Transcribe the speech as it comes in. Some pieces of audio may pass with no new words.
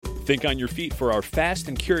Think on your feet for our Fast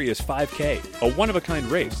and Curious 5K, a one-of-a-kind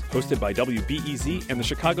race hosted by WBEZ and the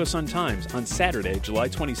Chicago Sun-Times on Saturday, July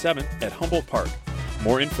 27th at Humboldt Park.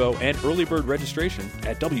 More info and early bird registration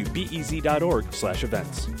at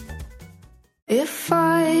wbez.org/events. If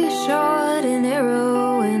I shot an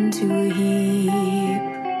arrow into a heap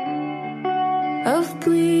of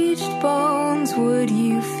bleached bones, would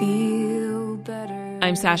you feel better?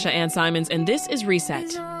 I'm Sasha Ann Simons, and this is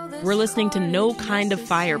Reset. We're listening to No Kind of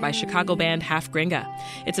Fire by Chicago band Half Gringa.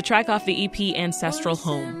 It's a track off the EP Ancestral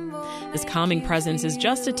Home. This calming presence is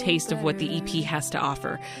just a taste of what the EP has to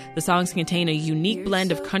offer. The songs contain a unique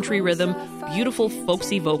blend of country rhythm, beautiful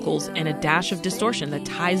folksy vocals, and a dash of distortion that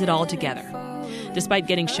ties it all together. Despite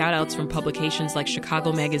getting shout-outs from publications like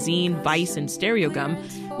Chicago Magazine, Vice, and Stereo Gum,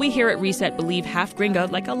 we here at Reset believe Half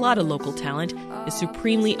Gringa, like a lot of local talent, is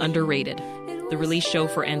supremely underrated. The release show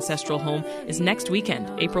for Ancestral Home is next weekend,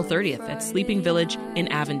 April 30th, at Sleeping Village in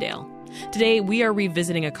Avondale. Today, we are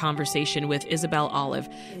revisiting a conversation with Isabel Olive,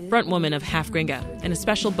 frontwoman of Half Gringa, and a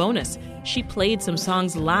special bonus, she played some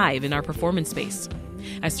songs live in our performance space.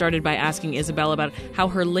 I started by asking Isabel about how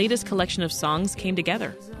her latest collection of songs came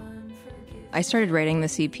together. I started writing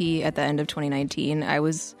this EP at the end of 2019. I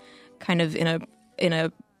was kind of in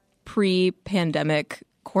a pre-pandemic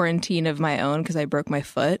quarantine of my own because I broke my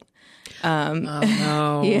foot. Oh,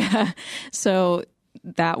 no. Yeah. So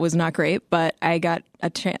that was not great, but I got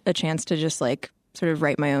a chance to just like sort of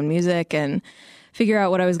write my own music and figure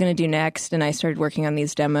out what I was going to do next. And I started working on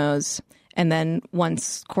these demos. And then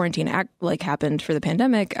once quarantine happened for the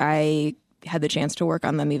pandemic, I had the chance to work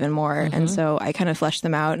on them even more. Mm-hmm. And so I kind of fleshed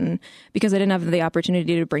them out. And because I didn't have the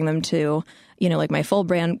opportunity to bring them to, like my full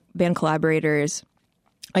band collaborators,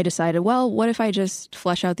 I decided, well, what if I just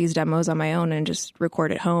flesh out these demos on my own and just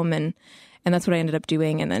record at home? And that's what I ended up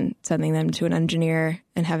doing, and then sending them to an engineer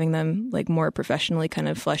and having them like more professionally kind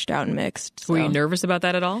of fleshed out and mixed. So. Were you nervous about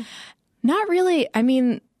that at all? Not really. I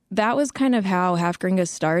mean, that was kind of how Half Gringa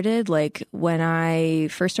started. Like when I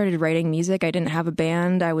first started writing music, I didn't have a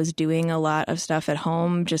band. I was doing a lot of stuff at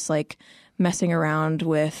home, just like messing around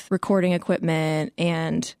with recording equipment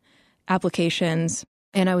and applications.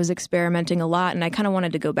 And I was experimenting a lot, and I kind of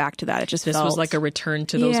wanted to go back to that. This was like a return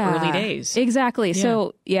to those early days. Exactly.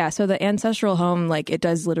 Yeah. So the Ancestral Home, like it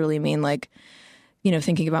does literally mean like,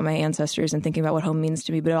 thinking about my ancestors and thinking about what home means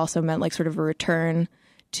to me, but it also meant like sort of a return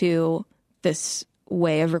to this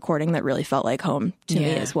way of recording that really felt like home to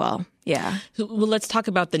me as well. Yeah. Well, let's talk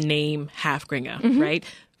about the name Half Gringa, right?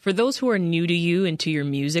 For those who are new to you and to your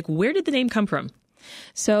music, where did the name come from?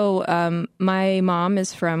 So my mom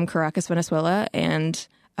is from Caracas, Venezuela, and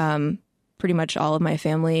pretty much all of my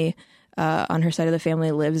family on her side of the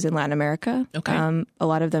family lives in Latin America. Okay. A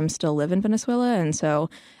lot of them still live in Venezuela, and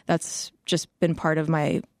so that's just been part of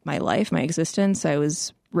my life, my existence. I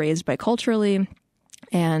was raised biculturally,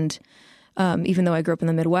 and even though I grew up in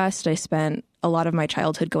the Midwest, I spent a lot of my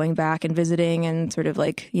childhood going back and visiting and sort of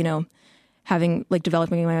like, having like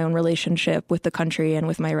developing my own relationship with the country and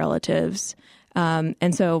with my relatives.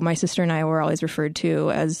 And so my sister and I were always referred to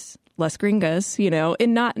as Las Gringas,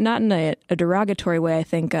 and not in a derogatory way. I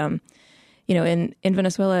think, in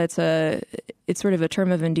Venezuela, it's sort of a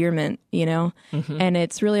term of endearment, and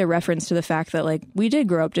it's really a reference to the fact that like we did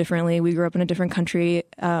grow up differently. We grew up in a different country.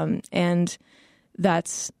 And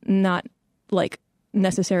that's not like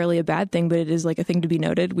necessarily a bad thing, but it is like a thing to be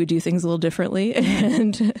noted. We do things a little differently.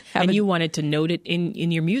 And you wanted to note it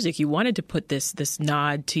in your music. You wanted to put this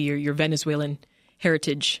nod to your Venezuelan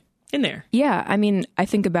heritage in there. Yeah. I mean, I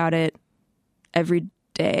think about it every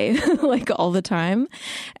day, like all the time.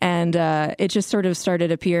 And it just sort of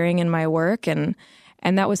started appearing in my work. And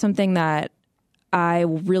that was something that I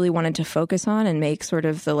really wanted to focus on and make sort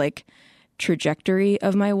of the like trajectory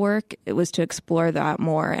of my work. It was to explore that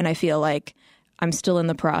more. And I feel like I'm still in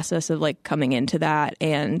the process of like coming into that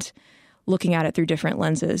and looking at it through different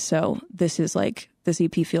lenses. So this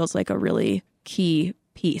EP feels like a really key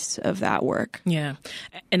piece of that work. Yeah.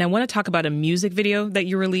 And I want to talk about a music video that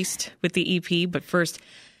you released with the EP. But first,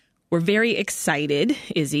 we're very excited,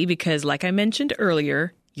 Izzy, because like I mentioned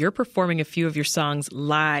earlier, you're performing a few of your songs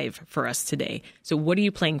live for us today. So what are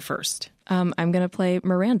you playing first? I'm going to play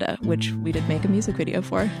Miranda, which we did make a music video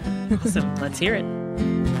for. Awesome. Let's hear it.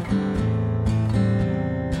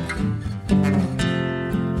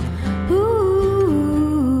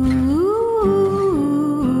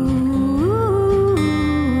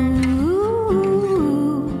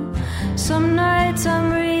 Some nights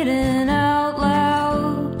I'm reading out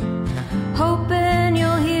loud, hoping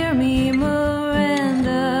you'll hear me,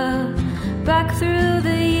 Miranda. Back through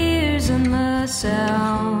the years and the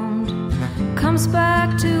sound comes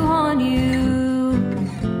back to haunt you.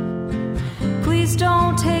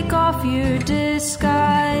 off your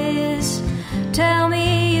disguise. Tell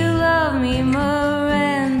me you love me,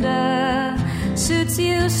 Miranda. Suits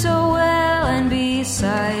you so well, and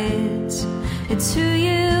besides, it's who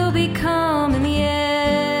you become in the end.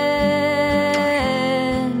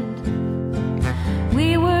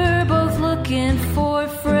 We were both looking for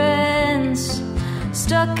friends.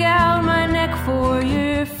 Stuck out my neck for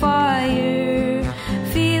your fire.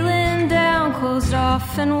 Feeling down, closed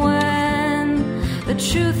off, and when the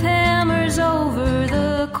truth hammers over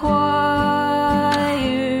the choir,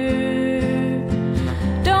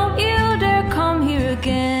 don't you dare come here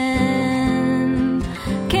again.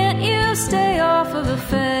 Can't you stay off of the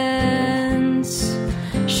fence?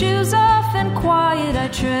 Shoes off and quiet I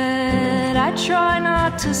tread. I try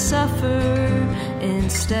not to suffer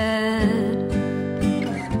instead.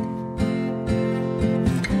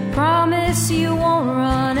 Promise you won't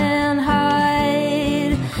run and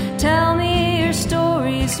hide. Tell me your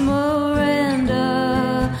stories,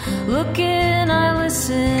 Miranda. Look in, I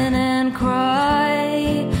listen and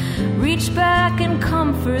cry. Reach back and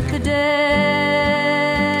comfort the dead.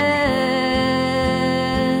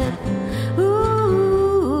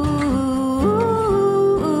 Ooh,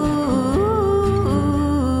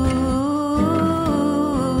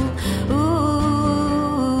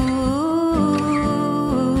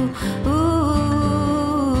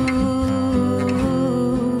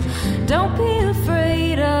 don't be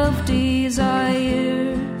afraid of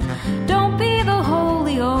desire. Don't be the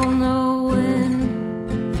holy all-knowing.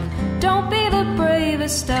 Don't be the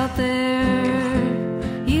bravest out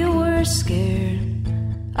there. You were scared,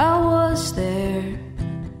 I was there.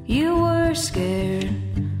 You were scared,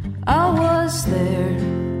 I was there.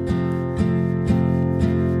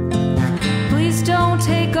 Please don't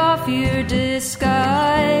take off your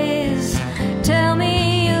disguise. Tell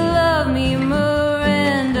me you love me,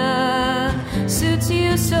 Miranda. Suits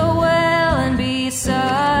you so well, and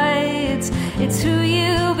besides, it's who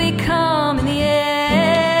you become in the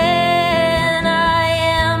end. I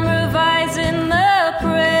am revising the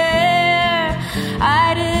prayer.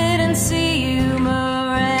 I didn't see you,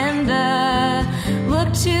 Miranda.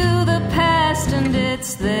 Look to the past and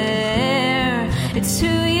it's there. It's who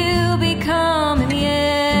you become in the end.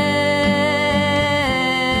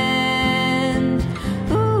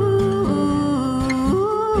 Ooh,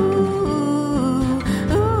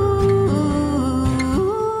 ooh.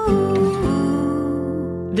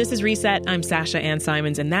 This is Reset. I'm Sasha Ann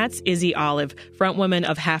Simons, and that's Izzy Olive, frontwoman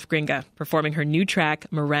of Half Gringa, performing her new track,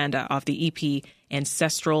 Miranda, off the EP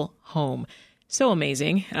Ancestral Home. So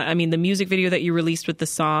amazing. I mean, the music video that you released with the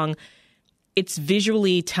song, it's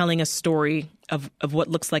visually telling a story of what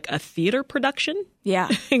looks like a theater production. Yeah.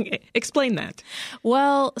 Explain that.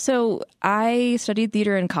 Well, so I studied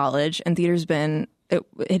theater in college, and theater's been,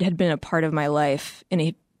 it had been a part of my life in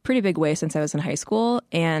a pretty big way since I was in high school.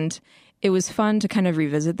 And it was fun to kind of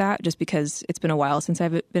revisit that just because it's been a while since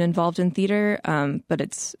I've been involved in theater. But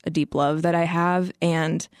it's a deep love that I have.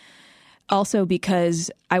 And also because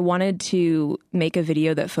I wanted to make a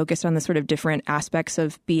video that focused on the sort of different aspects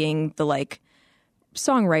of being the like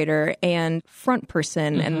songwriter and front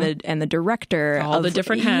person and the director. All the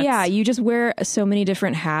different hats. Yeah, you just wear so many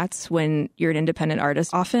different hats when you're an independent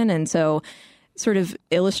artist often. And so sort of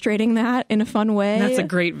illustrating that in a fun way. That's a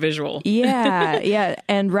great visual. Yeah, yeah.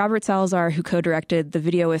 And Robert Salazar, who co-directed the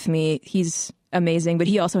video with me, he's amazing, but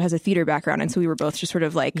he also has a theater background. And so we were both just sort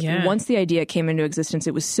of like, once the idea came into existence,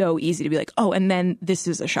 it was so easy to be like, oh, and then this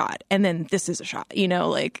is a shot, and then this is a shot, you know,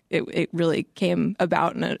 like it really came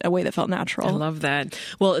about in a way that felt natural. I love that.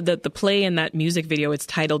 Well, the play in that music video, it's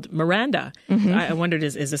titled Miranda. Mm-hmm. I wondered,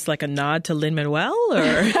 is this like a nod to Lin-Manuel,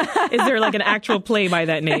 or is there like an actual play by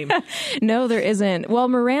that name? No, there isn't. Well,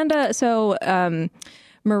 Miranda, so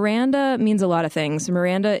Miranda means a lot of things.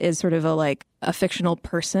 Miranda is sort of a fictional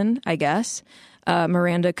person, I guess.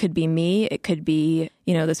 Miranda could be me. It could be,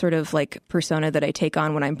 you know, the sort of like persona that I take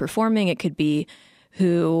on when I'm performing. It could be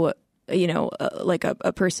who, you know, like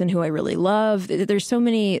a person who I really love. There's so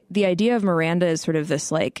many. The idea of Miranda is sort of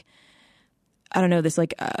this like, I don't know, this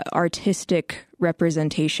like artistic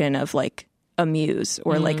representation of like a muse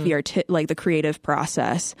or like the creative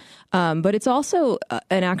process. But it's also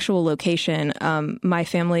an actual location. My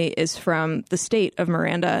family is from the state of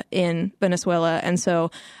Miranda in Venezuela. And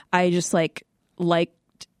so I just liked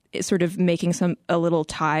sort of making a little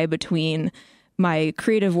tie between my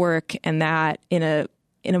creative work and that in a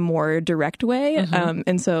more direct way.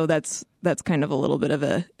 And so that's kind of a little bit of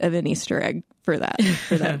an Easter egg for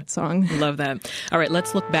that song. Love that. All right,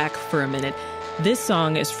 let's look back for a minute. This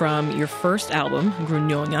song is from your first album,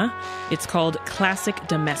 Gringa. It's called Classic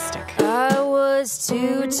Domestic. I was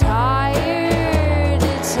too tired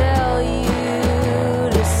to tell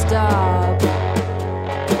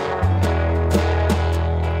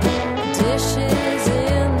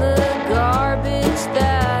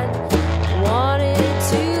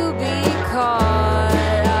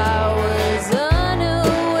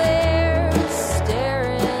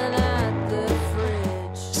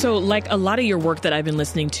So like a lot of your work that I've been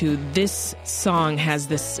listening to, this song has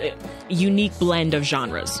this unique blend of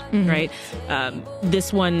genres, right?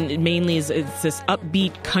 This one mainly is this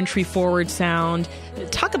upbeat country forward sound.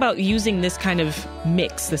 Talk about using this kind of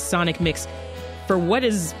mix, the sonic mix, for what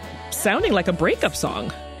is sounding like a breakup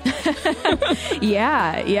song.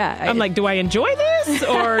 Yeah. I'm like, do I enjoy this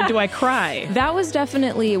or do I cry? That was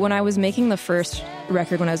definitely when I was making the first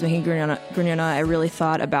record, when I was making Gringa, I really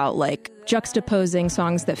thought about like juxtaposing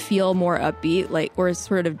songs that feel more upbeat, like, or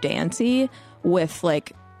sort of dancey, with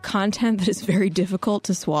like content that is very difficult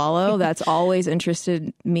to swallow. That's always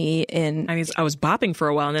interested me in. I mean, I was bopping for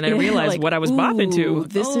a while and then I realized like, what I was bopping to.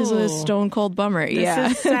 This is a stone cold bummer.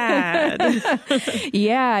 This is sad.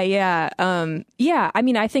 Yeah. I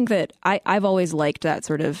mean, I think that I've always liked that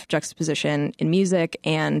sort of juxtaposition in music,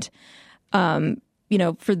 and,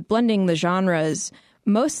 for blending the genres,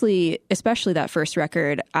 mostly, especially that first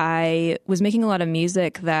record, I was making a lot of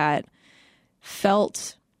music that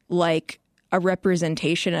felt like a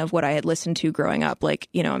representation of what I had listened to growing up. Like,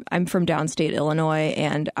 I'm from downstate Illinois,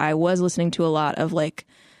 and I was listening to a lot of like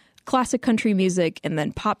classic country music, and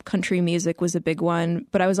then pop country music was a big one.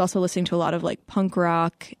 But I was also listening to a lot of like punk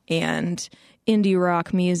rock and indie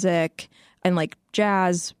rock music and like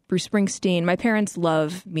jazz, Bruce Springsteen. My parents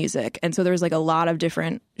love music. And so there was like a lot of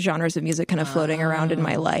different genres of music kind of floating around in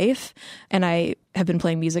my life. And I have been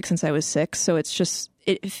playing music since I was 6. So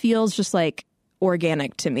it feels just like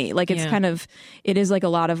organic to me. Like it's kind of, it is like a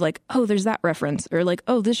lot of like, oh, there's that reference, or like,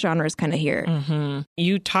 oh, this genre is kind of here. Mm-hmm.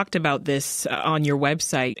 You talked about this on your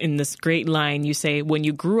website in this great line. You say, when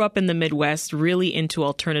you grew up in the Midwest, really into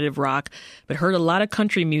alternative rock, but heard a lot of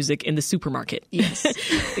country music in the supermarket. Yes.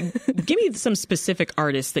 Give me some specific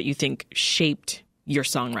artists that you think shaped your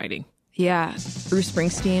songwriting. Yeah. Bruce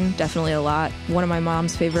Springsteen, definitely a lot. One of my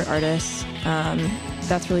mom's favorite artists.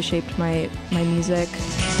 That's really shaped my music.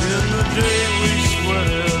 In the day we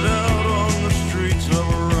sweated out on the streets of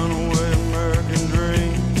a runaway American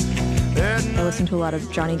dream. I listen to a lot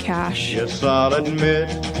of Johnny Cash. Yes, I'll admit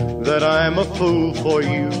that I'm a fool for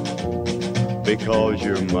you, because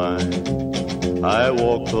you're mine. I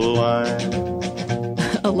walk the line.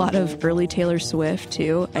 A lot of early Taylor Swift,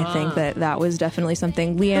 too. I think that was definitely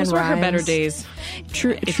something. Leanne Rimes. Those were her better days,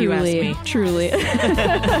 if you ask me. Truly.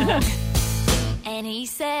 And he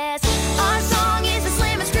says, our song is a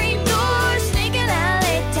slam and scream door, sneaking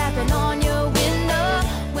alley, tapping on your window.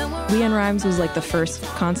 Leanne Rimes was like the first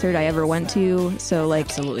concert I ever went to. So like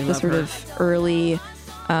absolutely the sort of early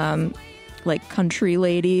like country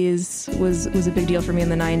ladies was a big deal for me in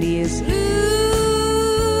the 90s.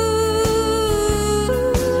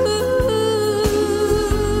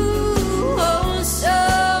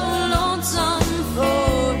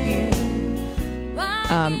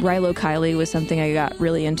 Rilo Kiley was something I got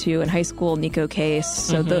really into in high school, Nico Case.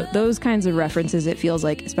 So those kinds of references, it feels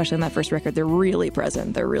like, especially on that first record, they're really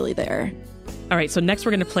present. They're really there. All right, so next we're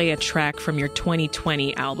going to play a track from your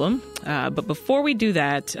 2020 album. But before we do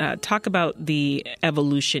that, talk about the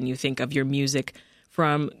evolution, you think, of your music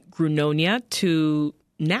from Grunonia to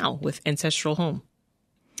now with Ancestral Home.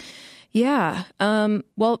 Yeah.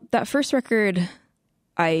 Well, that first record,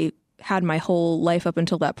 I had my whole life up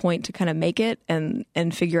until that point to kind of make it and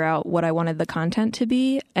figure out what I wanted the content to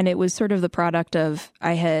be. And it was sort of the product of,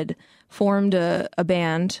 I had formed a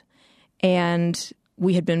band, and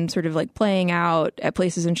we had been sort of like playing out at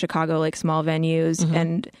places in Chicago, like small venues.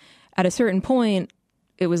 And at a certain point,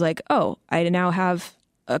 it was like, oh, I now have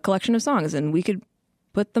a collection of songs and we could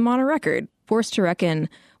put them on a record. Forced to Reckon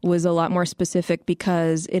was a lot more specific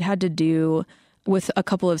because it had to do with a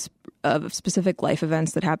couple of specific life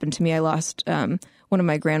events that happened to me. I lost one of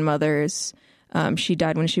my grandmothers. She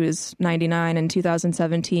died when she was 99 in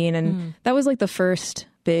 2017. And that was like the first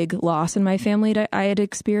big loss in my family that I had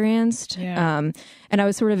experienced. And I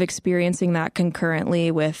was sort of experiencing that concurrently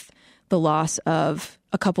with the loss of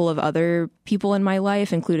a couple of other people in my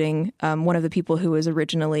life, including one of the people who was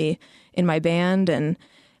originally in my band. And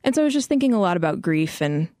so I was just thinking a lot about grief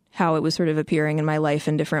and how it was sort of appearing in my life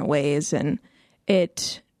in different ways. And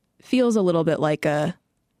it feels a little bit like a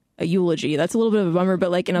eulogy. That's a little bit of a bummer, but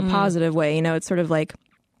like in a positive way. It's sort of like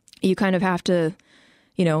you kind of have to,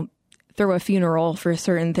 throw a funeral for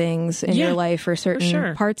certain things in your life, for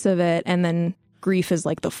certain parts of it. And then grief is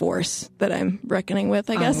like the force that I'm reckoning with,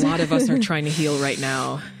 I guess. A lot of us are trying to heal right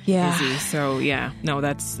now. Yeah. Izzy. So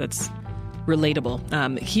that's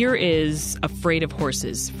relatable. Here is Afraid of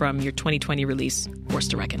Horses from your 2020 release,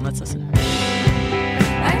 Forced to Reckon. Let's listen.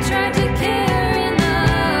 I tried to care enough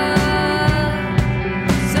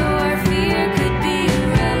so our fear could be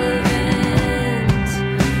irrelevant,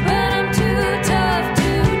 but I'm too tough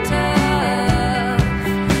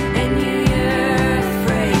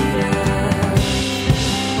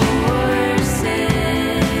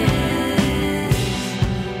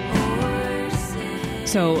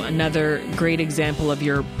So another great example of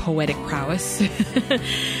your poetic prowess.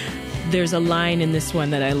 There's a line in this one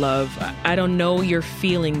that I love. I don't know your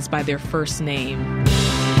feelings by their first name.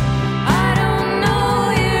 I don't know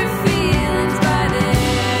your feelings by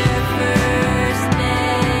their first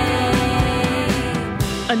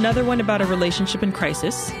name. Another one about a relationship in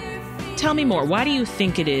crisis. Tell me more. Why do you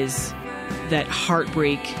think it is that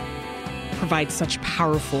heartbreak provides such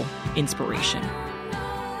powerful inspiration?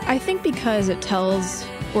 I think because it tells,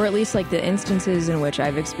 or at least like the instances in which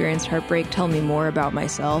I've experienced heartbreak tell me more about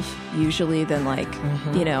myself usually than like,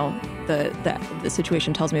 you know, the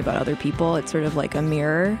situation tells me about other people. It's sort of like a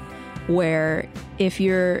mirror where if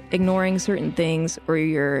you're ignoring certain things or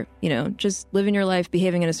you're, you know, just living your life,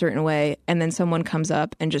 behaving in a certain way, and then someone comes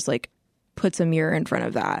up and just like puts a mirror in front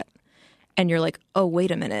of that. And you're like, oh, wait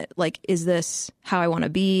a minute. Like, is this how I want to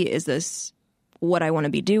be? Is this what I want to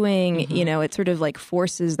be doing? You know, it sort of like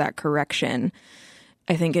forces that correction,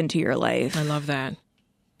 I think, into your life. I love that.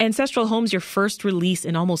 Ancestral Home's your first release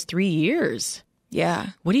in almost 3 years. Yeah.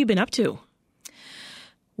 What have you been up to?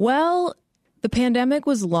 Well, the pandemic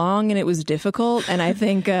was long and it was difficult. And I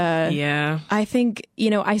think, I think, you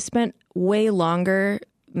know, I spent way longer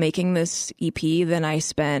making this EP than I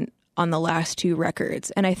spent on the last 2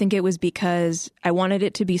 records. And I think it was because I wanted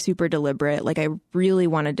it to be super deliberate. Like I really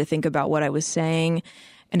wanted to think about what I was saying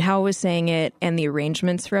and how I was saying it and the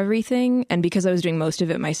arrangements for everything. And because I was doing most of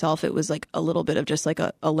it myself, it was like a little bit of just like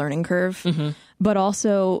a learning curve. But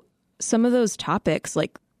also some of those topics,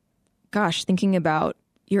 like, gosh, thinking about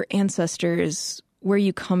your ancestors, where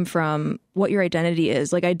you come from, what your identity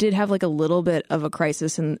is. Like I did have like a little bit of a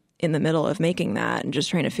crisis in the middle of making that and just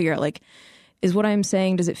trying to figure out like, is what I'm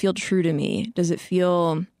saying, does it feel true to me? Does it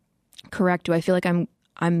feel correct? Do I feel like I'm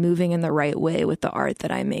moving in the right way with the art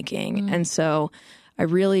that I'm making? And so I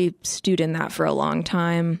really stewed in that for a long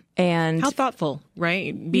time. And how thoughtful,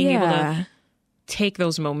 right? Being able to take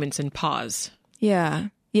those moments and pause. Yeah.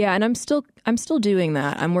 Yeah. And I'm still doing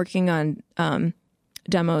that. I'm working on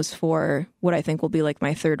demos for what I think will be like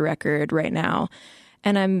my 3rd record right now.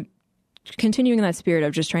 And I'm continuing in that spirit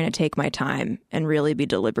of just trying to take my time and really be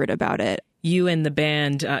deliberate about it. You and the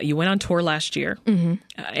band, you went on tour last year.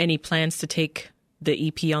 Any plans to take the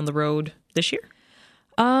EP on the road this year?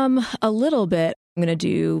 A little bit. I'm going to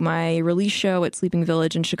do my release show at Sleeping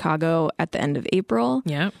Village in Chicago at the end of April.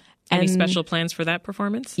 Yeah. Any special plans for that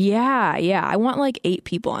performance? Yeah. I want like 8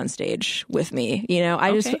 people on stage with me. You know,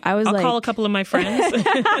 I'll call a couple of my friends.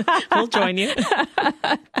 We'll join you.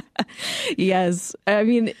 Yes. I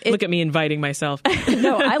mean, look at me inviting myself.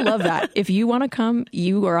 No, I love that. If you want to come,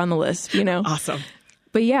 you are on the list, you know? Awesome.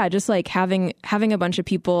 But yeah, just like having a bunch of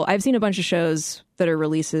people. I've seen a bunch of shows that are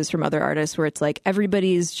releases from other artists where it's like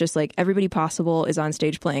everybody's just like everybody possible is on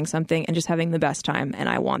stage playing something and just having the best time. And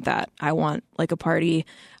I want that. I want like a party.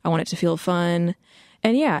 I want it to feel fun.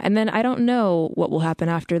 And yeah, and then I don't know what will happen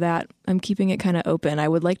after that. I'm keeping it kind of open. I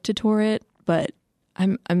would like to tour it, but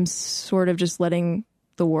I'm sort of just letting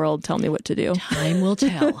the world tell me what to do. Time will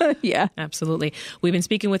tell. Yeah. Absolutely. We've been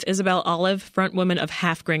speaking with Isabel Olive, frontwoman of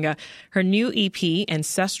Half Gringa. Her new EP,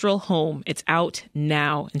 Ancestral Home, it's out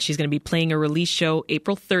now, and she's going to be playing a release show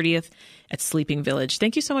April 30th at Sleeping Village.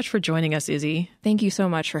 Thank you so much for joining us, Izzy. Thank you so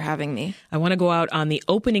much for having me. I want to go out on the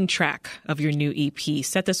opening track of your new EP.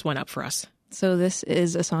 Set this one up for us. So this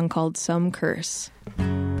is a song called Some Curse.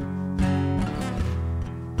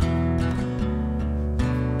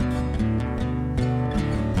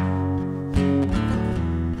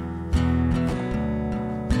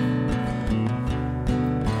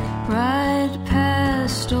 Ride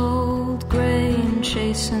past old grain,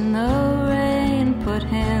 chasing the rain, put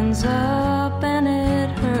hands up and it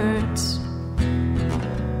hurts.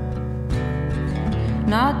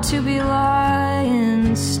 Not to be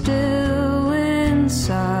lying still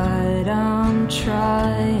inside, I'm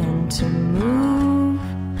trying to move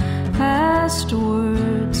past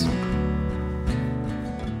words.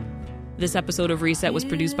 This episode of Reset was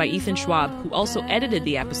produced by Ethan Schwabe, who also edited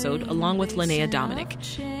the episode along with Lynnea Domienik.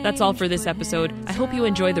 That's all for this episode. I hope you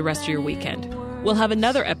enjoy the rest of your weekend. We'll have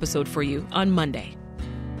another episode for you on Monday.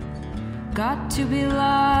 Got to be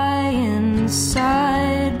lying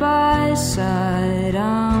side by side,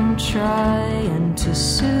 I'm trying to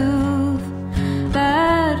soothe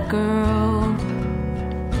that girl.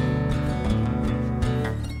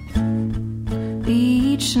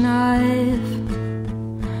 Each knife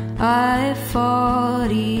I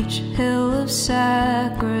fought, each hill of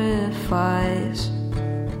sacrifice.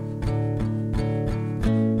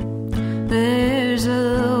 There's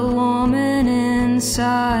a woman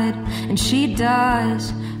inside, and she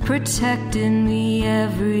dies, protecting me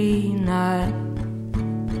every night.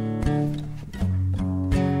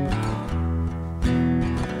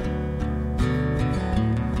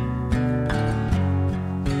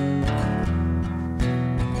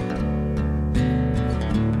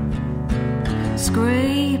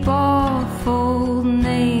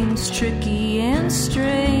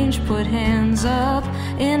 put hands up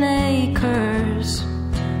in acres.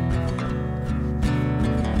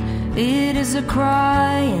 It is a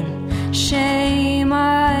cry and shame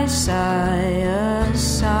I sigh, a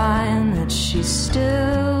sign that she's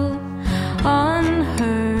still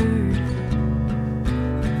unheard.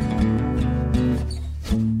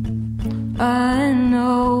 I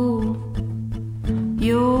know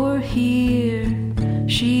you're here,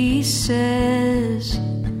 she says,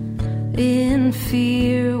 in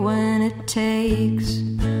fear when it takes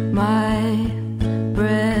my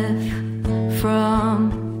breath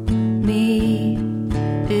from me.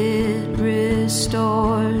 It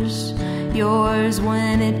restores yours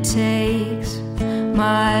when it takes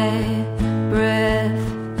my breath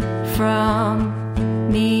from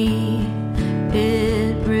me.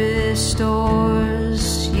 It restores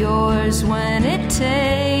yours when it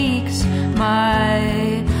takes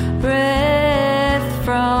my breath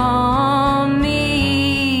from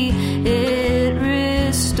me. It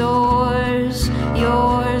restores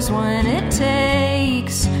yours when it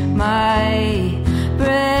takes my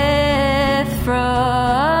breath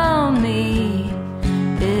from me.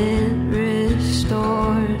 It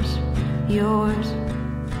restores yours.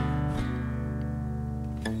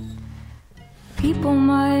 People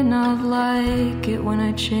might not like it when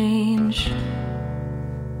I change.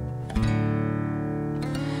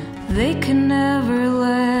 They can never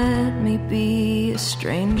let me be a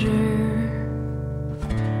stranger.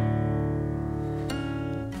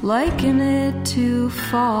 Liken it to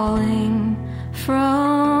falling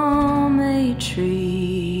from a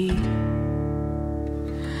tree,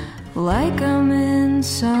 like I'm in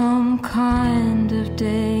some kind of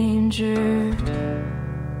danger.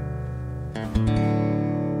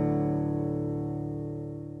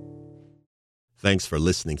 Thanks for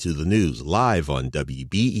listening to the news live on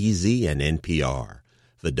WBEZ and NPR.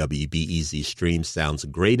 The WBEZ stream sounds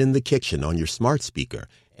great in the kitchen on your smart speaker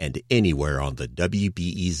and anywhere on the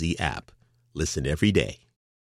WBEZ app. Listen every day.